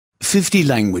50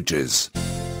 languages.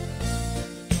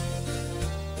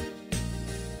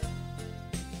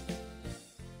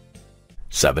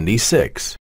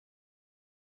 76.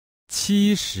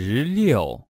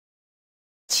 76.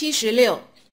 76.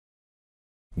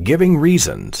 Giving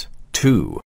reasons.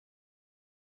 2.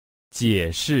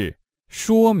 解释、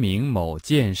说明某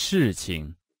件事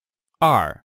情。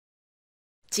2.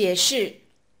 解释、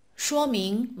说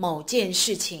明某件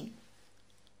事情。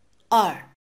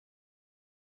2.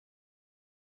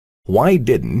 Why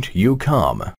didn't you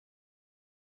come?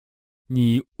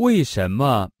 你为什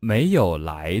么没有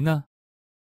来呢？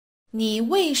你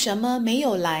为什么没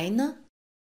有来呢？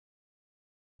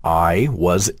 I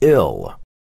was ill.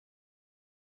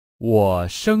 我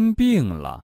生病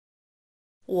了。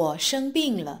我生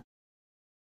病了。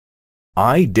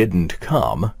I didn't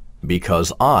come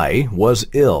because I was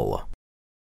ill.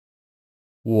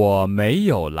 我没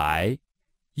有来，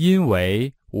因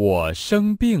为我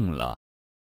生病了。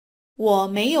我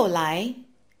没有来，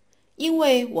因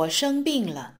为我生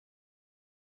病了。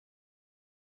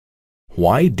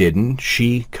Why didn't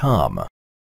she come?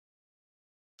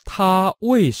 他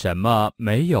为什么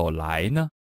没有来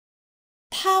呢？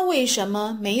他为什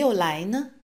么没有来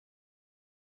呢？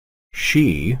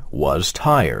 She was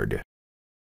tired.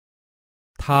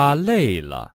 他累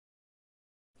了。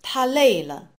他累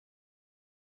了。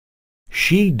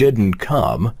She didn't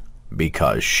come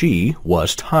because she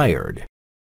was tired.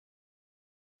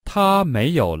 他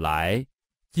没有来，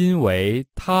因为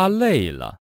他累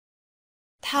了。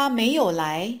他没有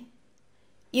来，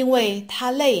因为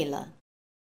他累了。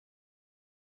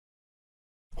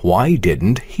Why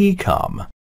didn't he come?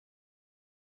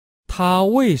 他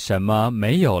为什么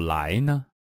没有来呢？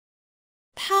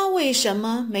他为什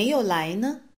么没有来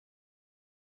呢？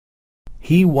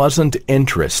 He wasn't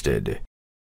interested.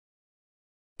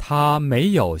 他没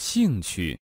有兴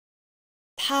趣。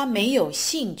他没有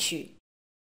兴趣。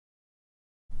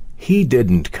He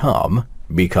didn't come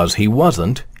because he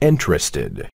wasn't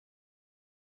interested.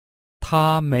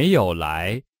 他没有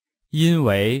来，因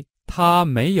为他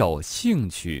没有兴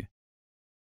趣。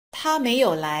他没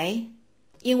有来，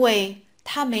因为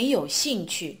他没有兴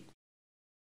趣。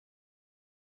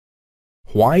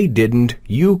Why didn't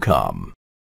you come?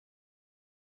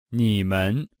 你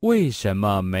们为什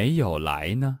么没有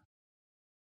来呢？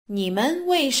你们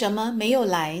为什么没有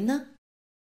来呢？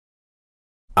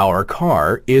 Our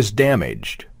car is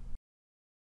damaged.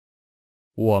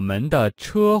 我们的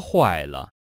车坏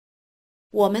了。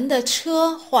我们的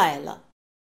车坏了。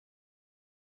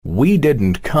We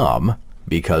didn't come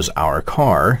because our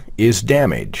car is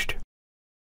damaged.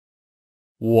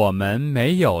 我们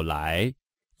没有来，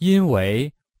因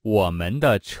为我们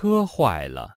的车坏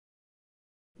了。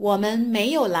我们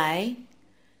没有来，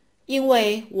因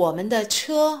为我们的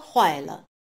车坏了。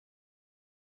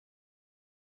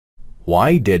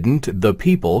Why didn't the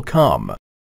people come?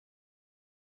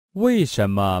 为什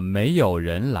么没有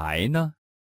人来呢？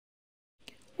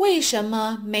为什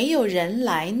么没有人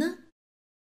来呢？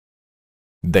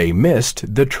 They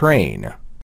missed the train.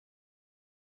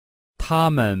 他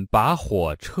们把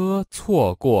火车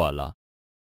错过了。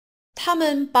他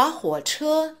们把火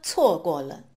车错过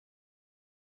了。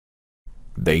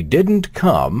They didn't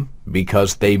come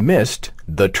because they missed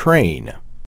the train.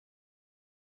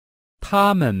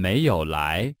 他们没有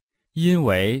来，因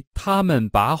为他们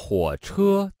把火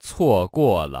车错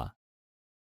过了。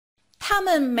他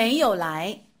们没有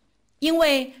来，因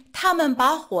为他们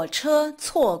把火车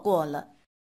错过了。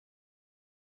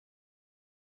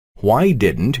Why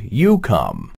didn't you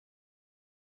come?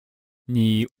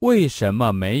 你为什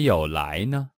么没有来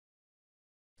呢？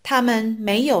他们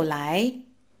没有来，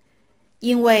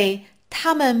因为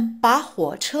他们把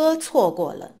火车错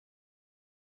过了。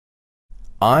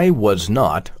I was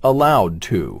not allowed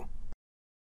to.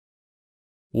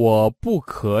 我不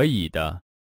可以的。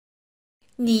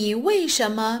你为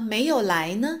什么没有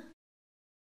来呢？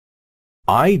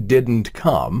 I didn't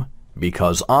come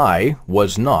because I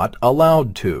was not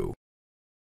allowed to.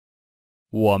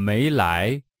 我没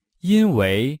来，因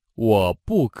为我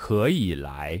不可以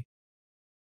来。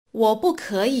我不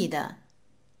可以的。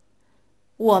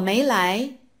我没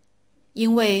来，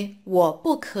因为我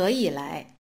不可以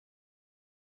来。